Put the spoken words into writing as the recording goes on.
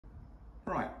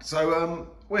Right, so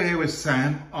we're here with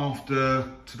Sam after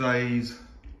today's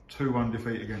 2-1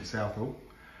 defeat against Southall.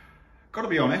 Got to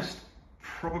be honest,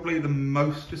 probably the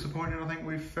most disappointing I think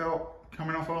we've felt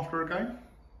coming off after a game.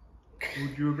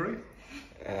 Would you agree?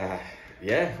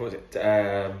 Yeah, what was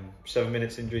it? 7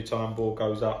 minutes injury time, ball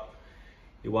goes up,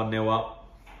 you're 1-0 up,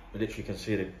 we literally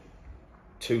conceded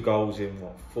 2 goals in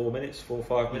what, 4 minutes, 4 or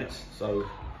 5 minutes. So,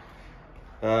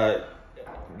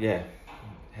 yeah,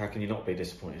 how can you not be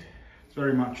disappointed? It's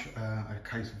very much a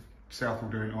case of Southall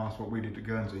doing to us what we did to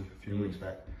Guernsey a few weeks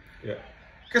back. Yeah.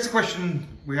 I guess the question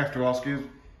we have to ask is,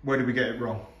 where did we get it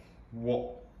wrong?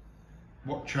 What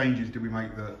changes did we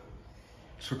make that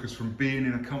took us from being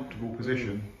in a comfortable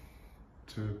position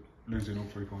to losing all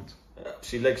 3 points?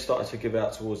 See, legs started to give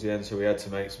out towards the end, so we had to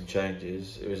make some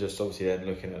changes. It was just obviously then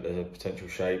looking at the potential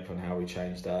shape and how we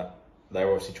changed that. They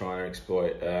were obviously trying to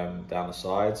exploit down the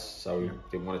sides, so we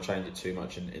didn't want to change it too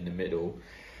much in the middle,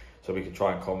 so we could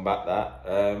try and combat that.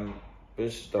 But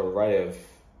it's just an array of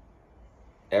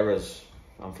errors,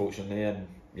 unfortunately, and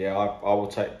yeah, I will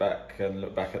take back and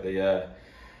look back at the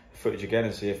footage again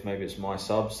and see if maybe it's my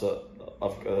subs that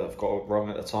I've got it wrong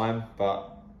at the time.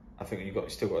 But I think you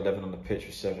still got 11 on the pitch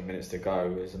with 7 minutes to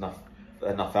go. There's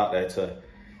enough out there to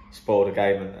spoil the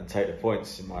game and take the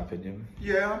points, in my opinion.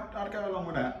 Yeah, I'd go along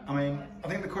with that. I mean, I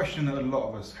think the question that a lot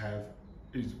of us have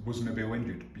is, was Nabil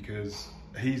injured? Because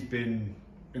he's been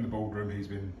in the boardroom, he's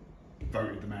been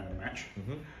voted the man of the match.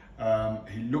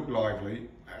 He looked lively,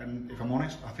 and if I'm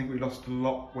honest, I think we lost a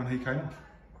lot when he came off.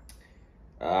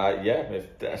 Yeah,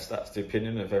 if that's the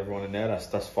opinion of everyone in there,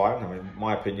 that's fine. I mean,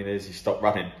 my opinion is he stopped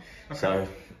running. Okay. So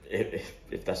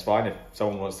if that's fine, if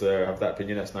someone wants to have that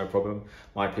opinion, that's no problem.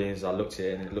 My opinion is I looked at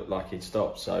it and it looked like he'd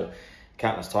stopped. So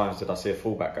countless times did I see a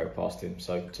fullback go past him.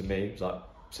 So to me, it was like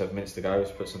 7 minutes to go.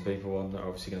 Let's put some people on that are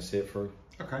obviously going to see it through.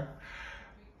 Okay.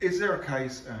 Is there a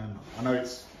case, and I know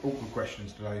it's awkward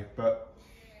questions today, but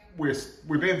we're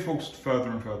being forced further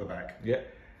and further back. Yeah.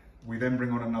 We then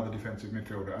bring on another defensive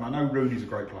midfielder, and I know Rooney's a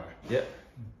great player. Yeah.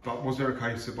 But was there a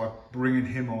case that by bringing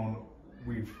him on,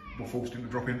 we were forced him to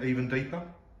drop in even deeper?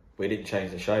 We didn't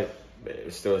change the shape. It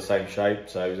was still the same shape,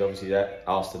 so he was obviously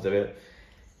asked to do it.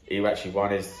 He actually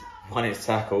won his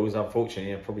tackles.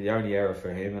 Unfortunately, probably the only error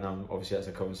for him, and obviously that's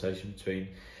a conversation between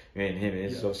me and him,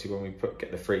 is obviously when we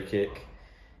get the free kick,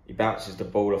 he bounces the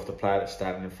ball off the player that's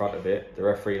standing in front of it. The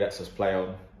referee lets us play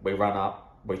on. We run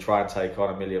up. We try and take on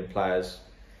 1 million players.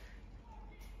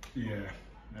 Yeah.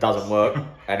 Doesn't work,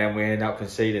 and then we end up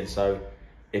conceding. So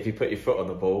if you put your foot on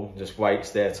the ball, just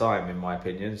waits their time, in my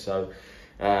opinion. So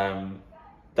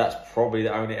that's probably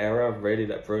the only error really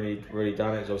that Bruni really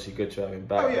done. It's obviously good to have him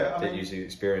back. Oh, yeah, didn't use the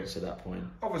experience at that point.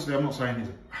 Obviously, I'm not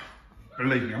saying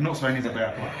believe me, I'm not saying he's a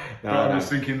bad player. No, but I'm just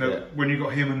thinking that when you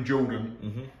got him and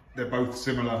Jordan, they're both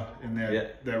similar in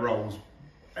their roles,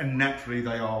 and naturally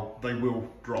they will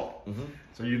drop.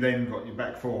 So you then got your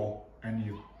back four and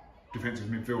your defensive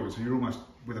midfielder, so you're almost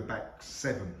with a back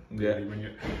seven. Really, when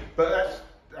you. But that's,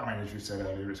 I mean, as you said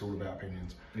earlier, it's all about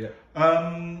opinions. Yeah.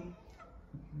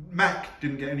 Mac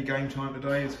didn't get any game time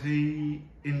today. Is he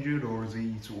injured, or is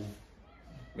he sort of?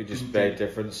 We just made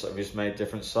different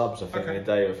subs. I think in the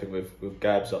day, I think with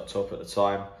Gabs up top at the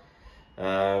time.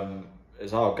 It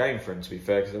was a hard game for him, to be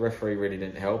fair, because the referee really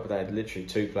didn't help. They had literally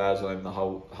 2 players on him the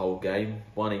whole game.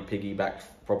 One he piggybacked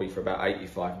probably for about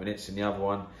 85 minutes, and the other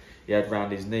one he had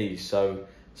round his knees. So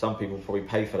some people probably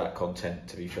pay for that content,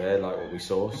 to be fair, like what we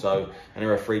saw. So, and the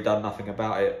referee done nothing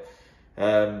about it.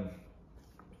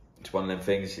 It's one of them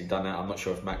things. He done that. I'm not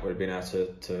sure if Mac would have been able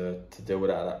to deal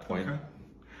with that at that point. Okay.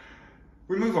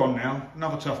 We move on now.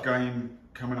 Another tough game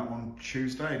coming up on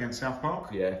Tuesday against South Park.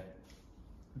 Yeah.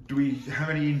 Do we have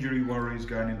any injury worries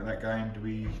going into that game? Do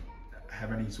we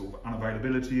have any sort of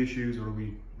unavailability issues, or are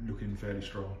we looking fairly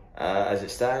strong? As it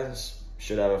stands,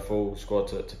 should have a full squad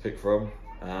to pick from.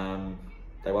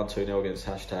 They won 2-0 against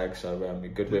Hashtag, so a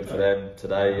good win for them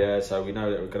today. Yeah, so we know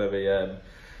that we're going to be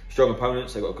strong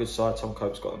opponents. They've got a good side. Tom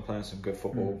Cope's got them playing some good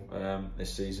football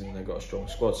this season. They've got a strong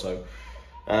squad. So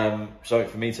something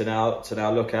for me to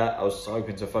now look at. I was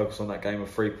hoping to focus on that game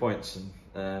of 3 points,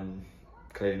 and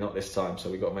clearly not this time. So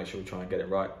we've got to make sure we try and get it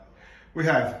right. We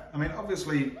have. I mean,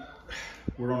 obviously,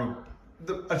 we're on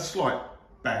a slight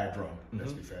bad run.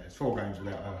 Let's be fair. It's 4 games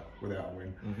without a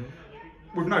win.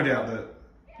 We've no doubt that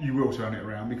you will turn it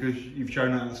around, because you've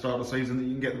shown at the start of the season that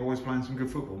you can get the boys playing some good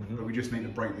football. But we just need to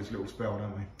break this little spell,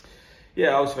 don't we?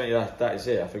 Yeah, ultimately that is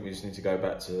it. I think we just need to go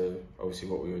back to obviously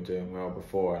what we were doing well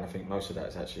before, and I think most of that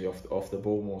is actually off the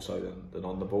ball more so than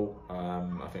on the ball.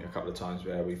 I think a couple of times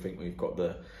where we think we've got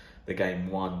the game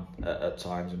won at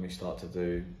times, and we start to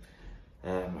do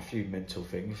a few mental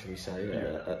things, shall we say,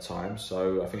 at times.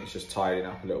 So I think it's just tidying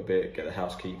up a little bit, get the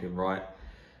housekeeping right.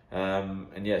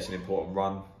 And yeah, it's an important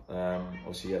run.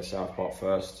 Obviously, South Park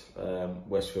first,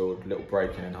 Westfield, a little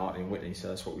break, and then Hartley and Whitney. So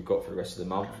that's what we've got for the rest of the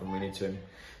month, and we need to.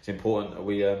 It's important that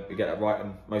we get that right,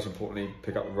 and most importantly,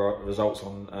 pick up the results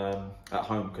on at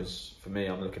home. Because for me,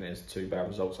 I'm looking at it as 2 bad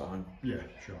results at home. Yeah,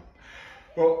 sure.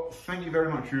 Well, thank you very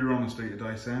much for your honesty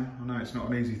today, Sam. I know it's not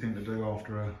an easy thing to do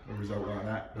after a result like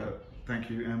that, but thank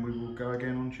you, and we will go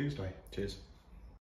again on Tuesday. Cheers.